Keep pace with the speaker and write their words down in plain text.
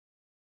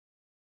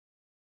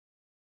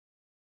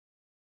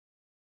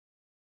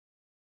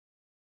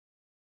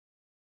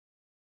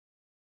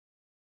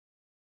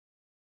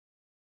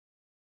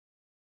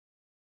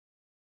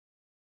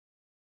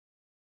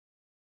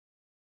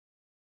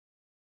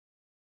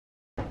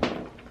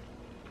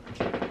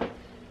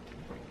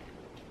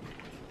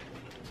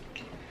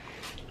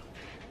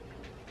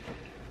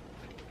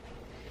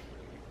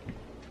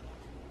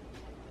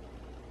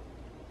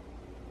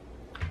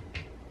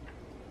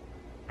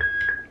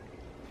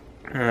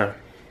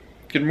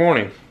Good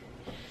morning.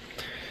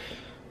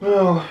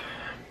 Well,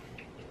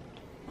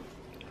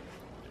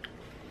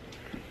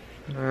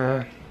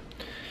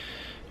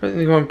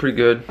 everything's going pretty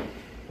good.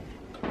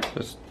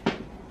 Just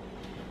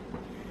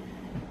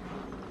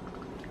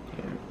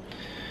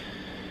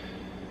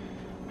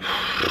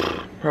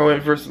probably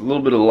went for a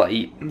little bit of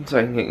light so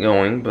I can get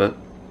going, but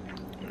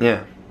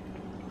yeah,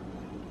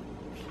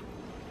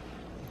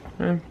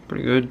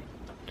 pretty good.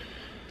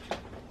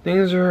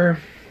 Things are,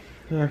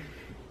 yeah.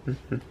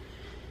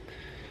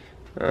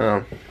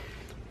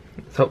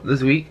 Let's hope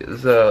this week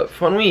is a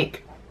fun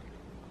week.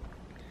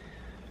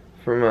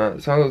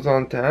 From Songs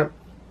on Tap,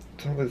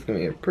 sounds like it's gonna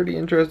be a pretty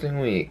interesting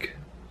week.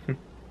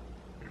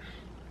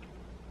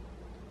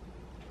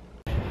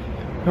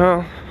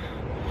 Well,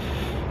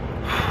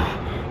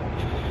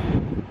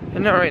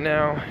 and not right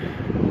now.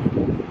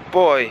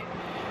 Boy,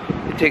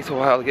 it takes a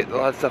while to get a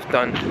lot of stuff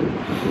done.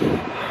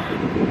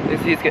 You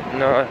see, it's getting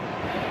the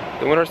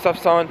winter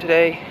stuff's on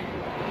today.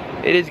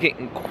 It is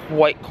getting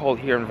quite cold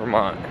here in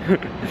Vermont.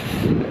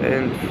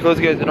 And for those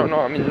of you guys that don't know,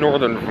 I'm in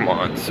northern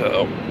Vermont,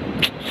 so.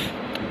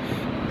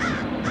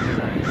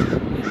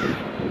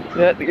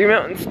 Yeah, the Green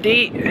Mountain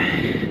State,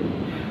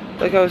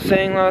 like I was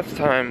saying last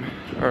time,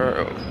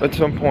 or at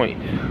some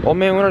point, old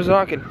man winter's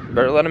knocking,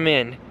 better let him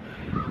in.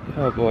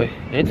 Oh boy,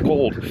 and it's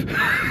cold.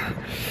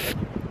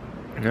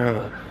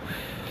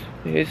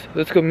 Anyways,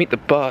 let's go meet the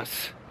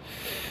bus.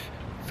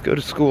 Let's go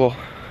to school.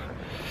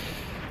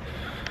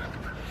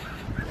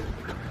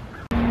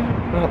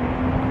 Well,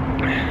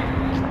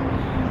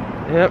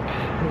 yep,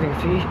 as you can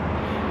see,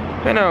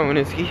 right now I'm in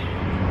Winooski,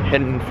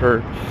 heading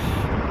for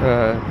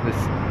this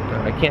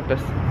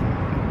campus.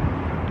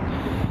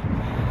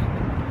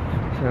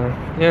 So,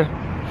 yeah.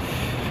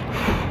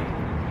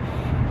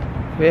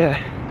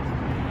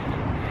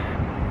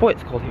 Boy,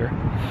 it's cold here.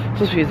 It's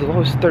supposed to be the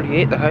lowest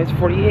 38, the highest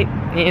 48.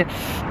 Yeah.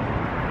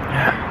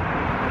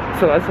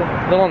 So that's a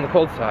little on the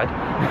cold side.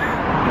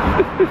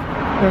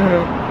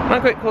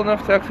 Not quite cold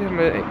enough to actually have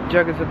my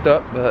jacket zipped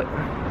up, but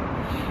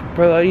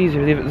probably a lot easier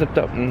to leave it zipped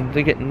up and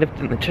to get nipped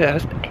in the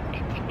chest.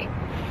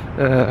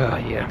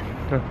 Yeah.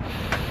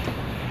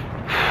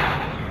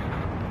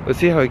 Let's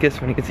see how it gets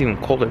when it gets even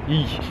colder.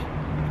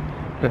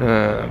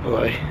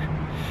 Boy.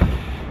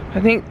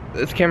 I think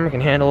this camera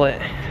can handle it.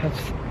 I've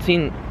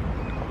seen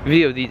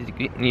video of these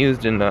getting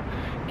used in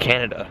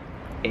Canada.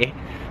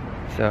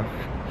 So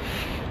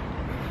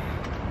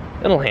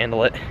it'll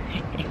handle it.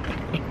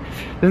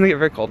 Doesn't get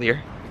very cold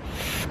here.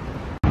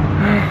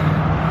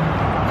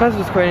 Class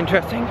was quite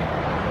interesting.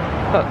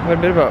 Thought quite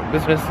a bit about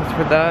business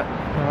for that.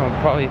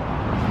 Probably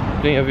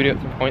doing a video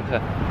at some point to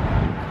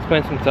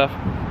explain some stuff.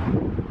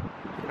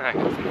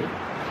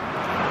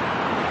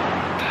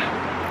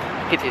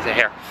 Get to use a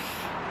hair.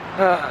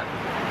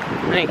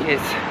 In any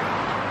case,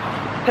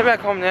 head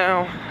back home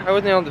now. I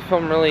wasn't able to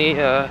film really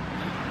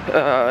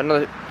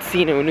another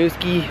scene in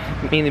Winooski,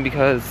 mainly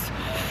because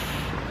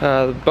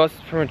the bus is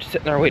pretty much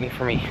sitting there waiting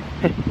for me.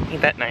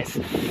 Ain't that nice?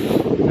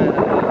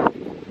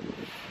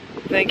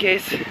 In any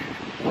case,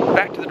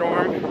 back to the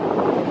dorm,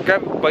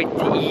 grab a bite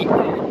to eat,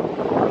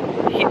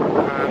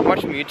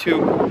 watch some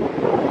YouTube,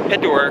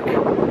 head to work,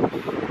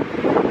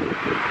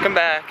 come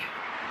back.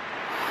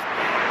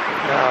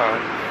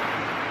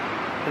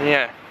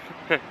 Yeah.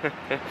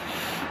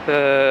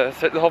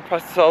 Start the whole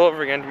process all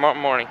over again tomorrow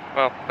morning.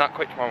 Well, not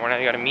quite tomorrow morning.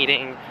 I got a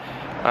meeting,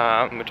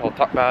 which I'll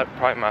talk about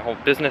probably my whole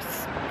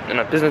business in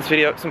a business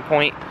video at some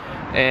point.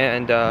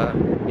 And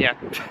yeah.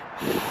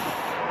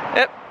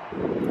 Yep.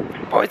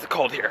 Boy, it's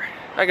cold here.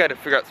 I gotta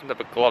figure out some type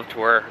of glove to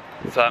wear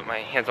so that my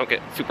hands don't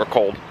get super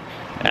cold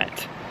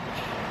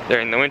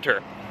during the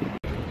winter.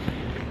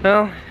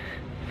 Well,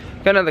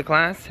 got another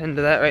class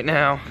into that right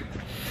now.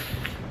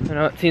 I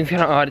know it seems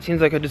kind of odd. It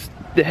seems like I just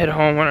head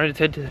home when I just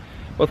head to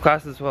both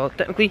classes. Well,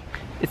 technically,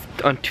 it's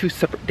on 2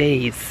 separate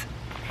days.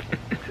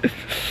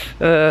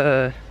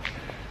 Work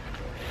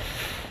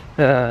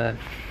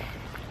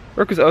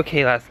was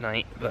okay last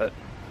night, but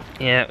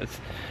yeah, it's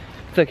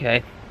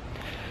okay.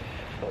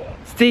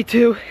 It's day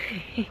 2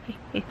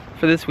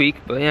 for this week,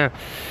 but yeah,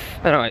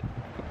 I don't know.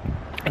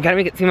 I gotta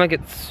make it seem like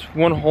it's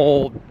one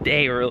whole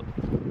day, really,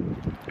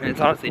 and it's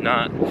honestly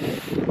not.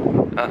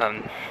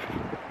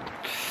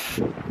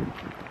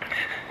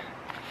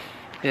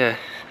 Yeah.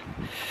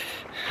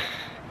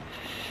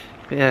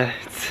 Yeah,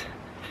 it's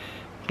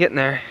getting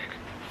there.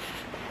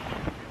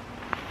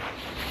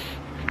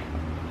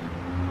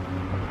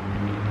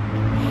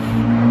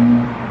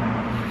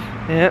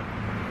 Yep.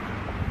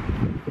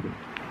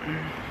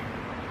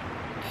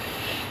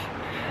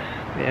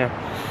 Yeah.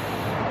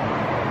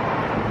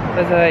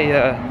 As I,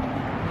 yeah.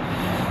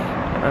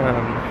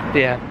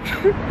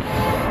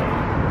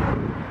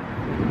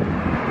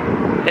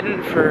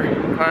 Heading for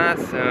class,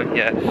 so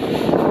yeah.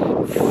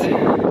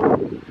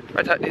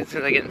 I talk to you as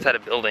soon as I get inside a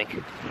building.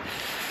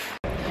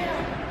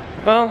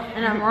 Well,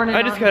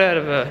 I just got out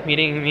of a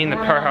meeting. Me and the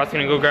powerhouse are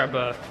gonna go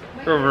go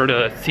over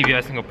to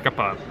CVS and go pick up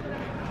an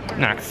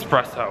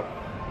espresso.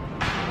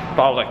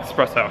 Bottled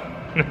espresso.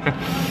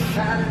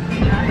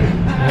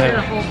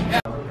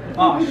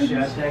 Oh shit.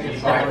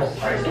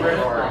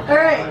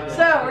 Alright,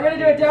 so we're gonna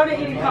do a donut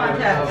eating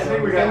contest.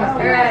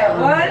 Alright,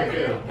 one.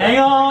 Hang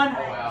on.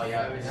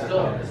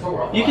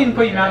 You can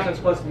put your mouth so it's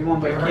close if you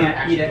want, but you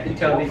can't eat it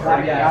until they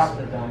say yes.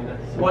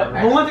 What?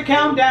 Who wants the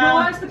countdown? Who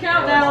wants the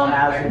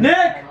countdown?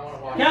 Nick!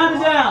 Count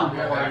it down!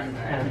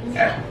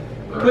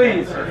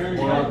 Please.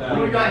 What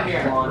do we got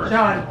here?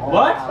 Sean.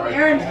 What?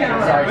 Aaron's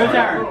counting. Where's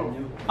Aaron?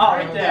 Oh,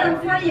 right there. I'm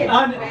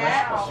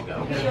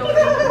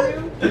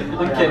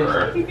kidding.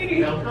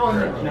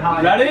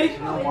 Ready?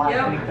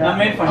 Yep. Not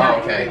made for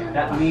him. Okay.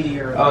 That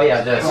meteor. Oh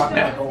yeah, this.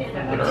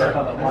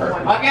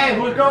 Okay,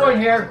 who's going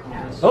here?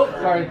 Oh,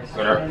 sorry.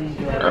 I'm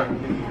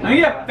gonna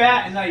get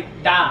fat and like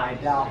die.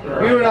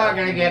 You're not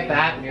gonna get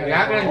that. You're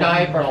not gonna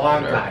die for a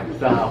long time,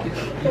 so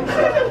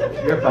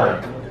you're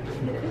fine.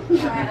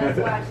 Alright, let's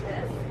watch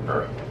this.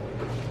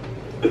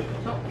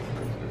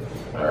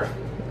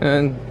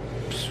 And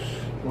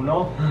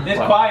It's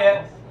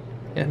quiet.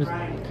 yeah,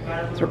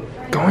 so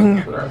we're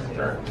going.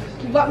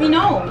 Let me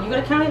know. You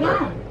gotta count it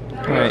down.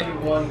 Alright.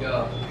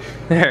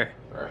 There.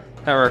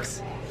 That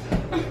works.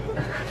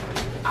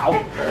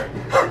 Ow.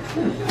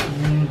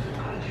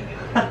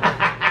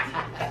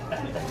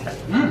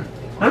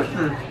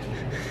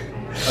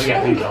 Oh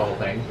yeah, eat the whole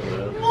thing.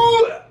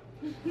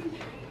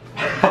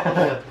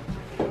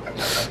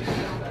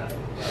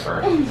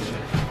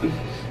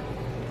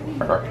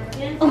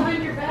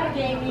 Behind your back,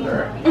 Amy.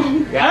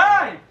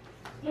 Hey!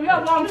 Yeah,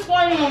 well, I'm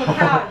sliding on the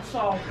pad,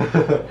 so.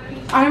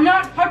 I'm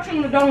not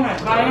touching the donut,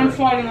 but I am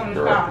sliding on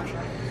the pad.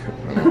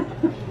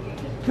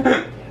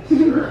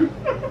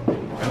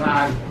 Come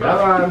on, come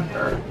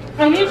on.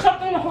 I need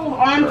something to hold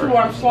on to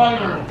while I'm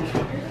sliding.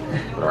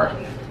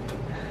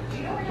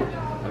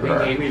 I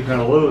think Amy's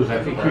gonna lose.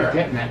 I think she's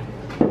getting it.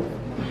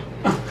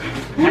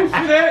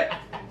 Sit!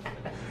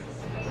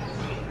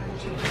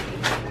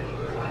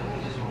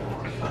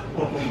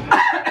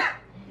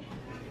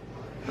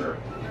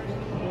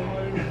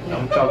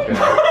 I'm choking.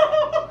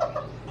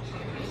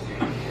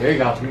 There you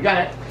go. You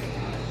got it.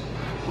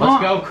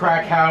 Let's go,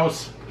 crack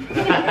house.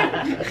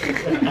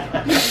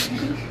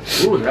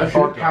 Ooh, that's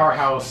your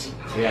powerhouse.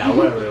 Yeah,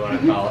 whatever they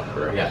want to call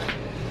it. Yeah.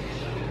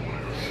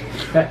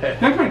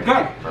 That's pretty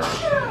good.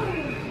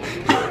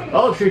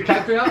 Oh, she's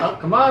catching up. Oh,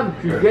 come on.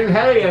 She's getting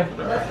ahead of you.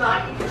 That's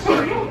not.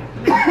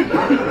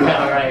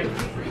 Yeah, all right.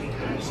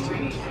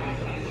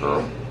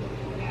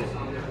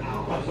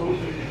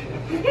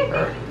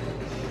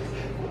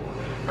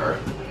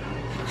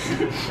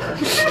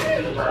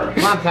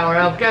 Come on, Power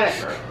Elf, get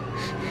it.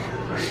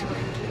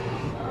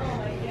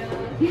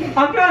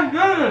 I'm trying to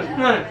do this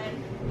thing.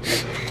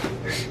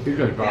 He's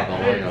gonna drop the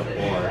line on the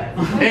floor.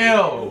 Ew!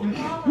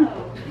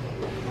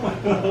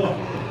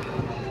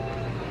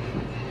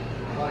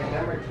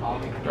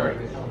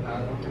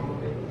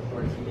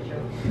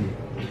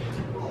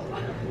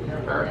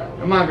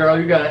 Come on, girl,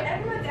 you got it.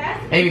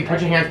 Amy,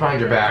 put your hands behind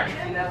your back.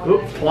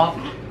 Oops, flop.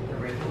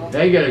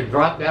 Now you gotta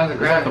drop down the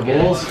ground the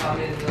bulls.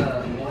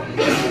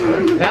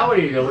 Now what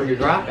do you do when you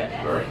drop it?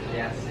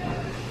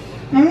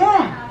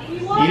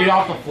 Eat it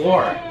off the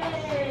floor.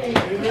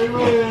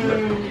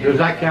 Does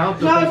that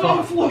count? No, it's on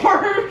the floor.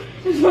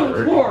 It's on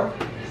the floor.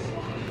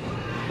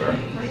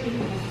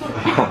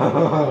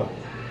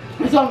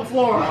 It's on the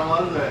floor.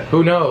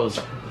 Who knows?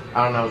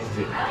 I don't know what to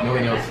do.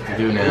 Nobody knows what to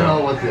do now. I don't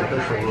know what the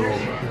official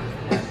rules are.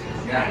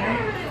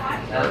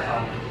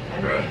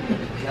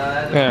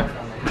 Yeah.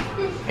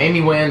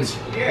 Amy wins.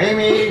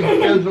 Amy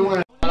is the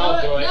winner.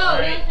 I'll do it, No,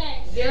 alright?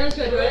 Darren's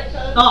gonna do it.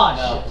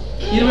 Oh,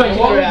 shit. Either way, keep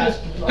your ass.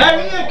 Hey,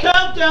 we need a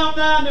countdown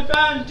now. The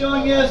fans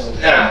doing this.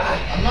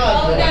 I'm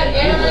not Oh, God,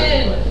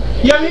 Aaron.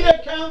 Yeah, we need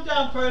a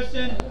countdown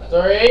person.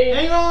 3.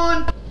 Hang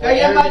on. I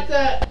get my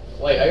set.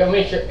 Wait, I gotta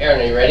make sure.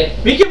 Aaron, are you ready?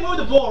 We can move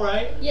the ball,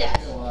 right? Yes.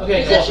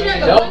 Okay, Because cool. you're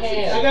not No going to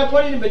hands. I gotta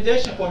put it in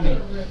position for me.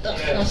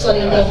 I'm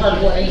studying real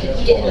hard what I need to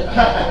get in the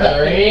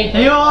 3.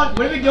 Hang on.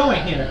 What are we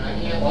doing here?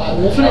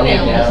 Wolfing it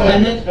now.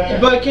 And then,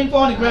 but it can't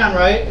fall on the ground,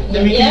 right?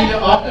 Then we can Yeah. eat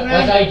it off the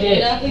Yes, ground. I did.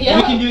 Yeah.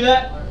 We can do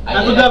that.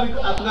 I forgot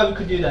we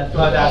could do that. So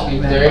I was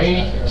asking, man.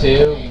 3,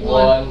 2,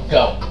 1,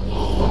 go.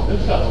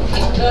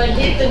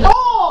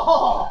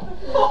 Oh!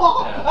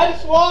 I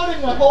just swallowed it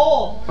in my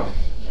hole.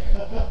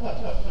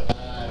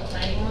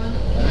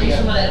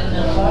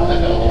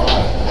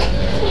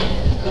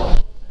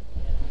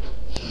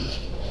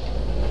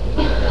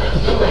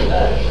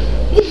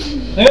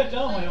 I got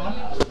done when you want.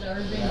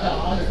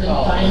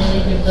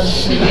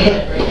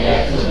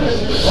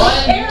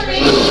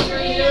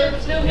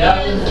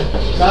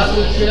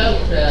 Chocolate chip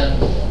and.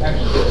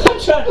 I'm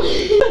trying.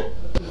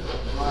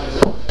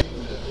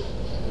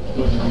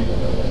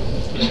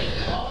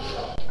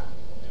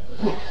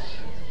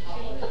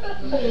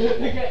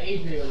 Look at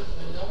Adrian.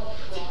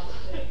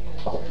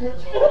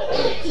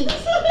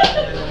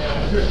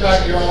 You're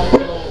talking your own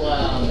little,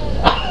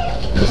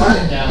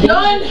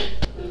 Done!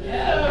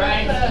 Yeah,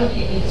 right.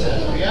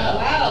 Yeah.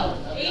 Wow.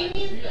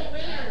 Amy's the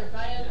winner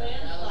by a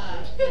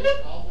landslide.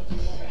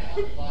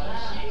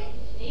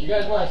 You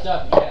guys want to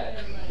stop?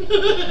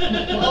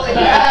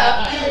 Yeah.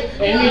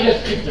 Amy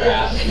just kicked her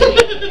ass.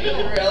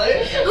 Really?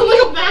 I'm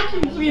like a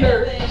vacuum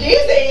cleaner. He's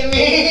eating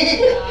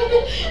me.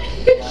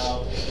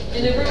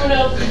 And everyone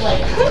else is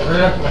like,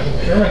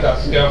 Where my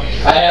ducks go?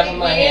 I have them in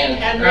my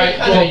hand. Right,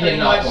 No, you did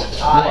not.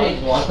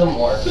 You want them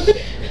or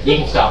you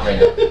can stop right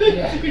now.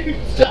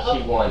 Just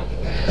keep one.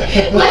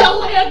 by a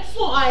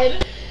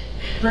landslide.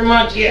 Pretty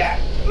much, yeah.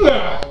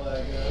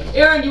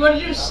 Aaron, you want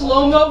to do a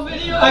slow-mo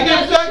video? I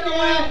can start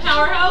going.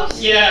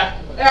 Powerhouse? Yeah.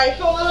 Alright,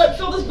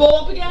 fill this bowl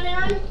up again,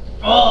 Aaron.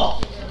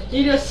 Oh.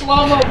 You do a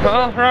slow-mo.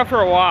 Well, we're out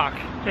for a walk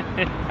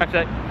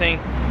after that thing.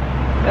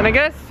 And I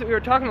guess we were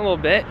talking a little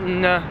bit,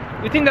 and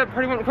we think that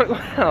party went quite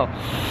well.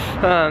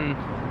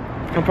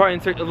 I'll probably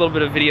insert a little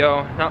bit of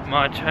video, not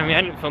much. I mean,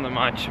 I didn't film that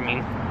much. I mean,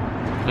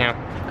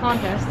 yeah.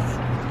 Contests.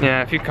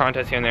 Yeah, a few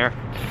contests here and there.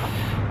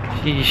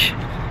 Sheesh.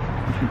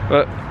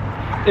 But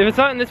if it's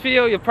not in this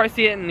video, you'll probably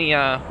see it in the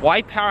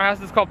why Powerhouse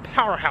is called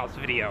Powerhouse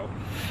video.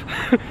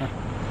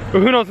 But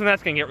who knows when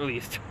that's gonna get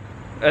released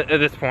at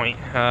this point.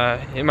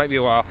 It might be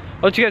a while.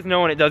 I'll let you guys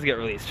know when it does get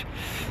released.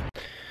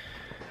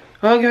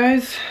 Well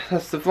guys,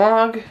 that's the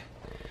vlog.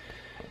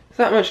 There's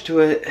not much to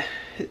it.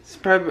 It's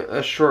probably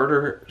a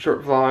short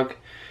vlog,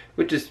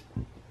 which is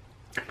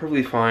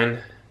probably fine.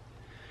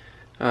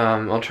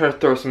 I'll try to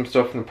throw some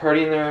stuff from the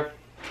party in there.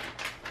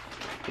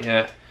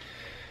 Yeah,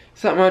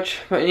 it's not much,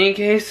 but in any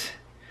case,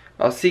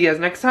 I'll see you guys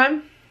next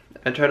time.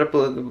 I try to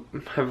upload my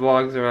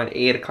vlogs around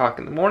 8 o'clock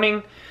in the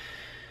morning.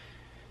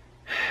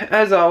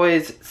 As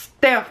always,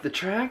 stay off the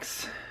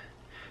tracks,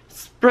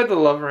 spread the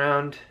love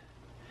around,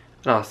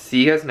 and I'll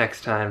see you guys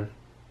next time.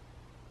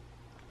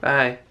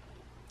 Bye.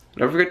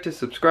 Don't forget to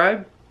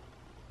subscribe,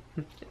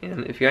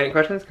 and if you got any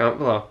questions, comment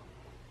below.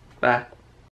 Bye.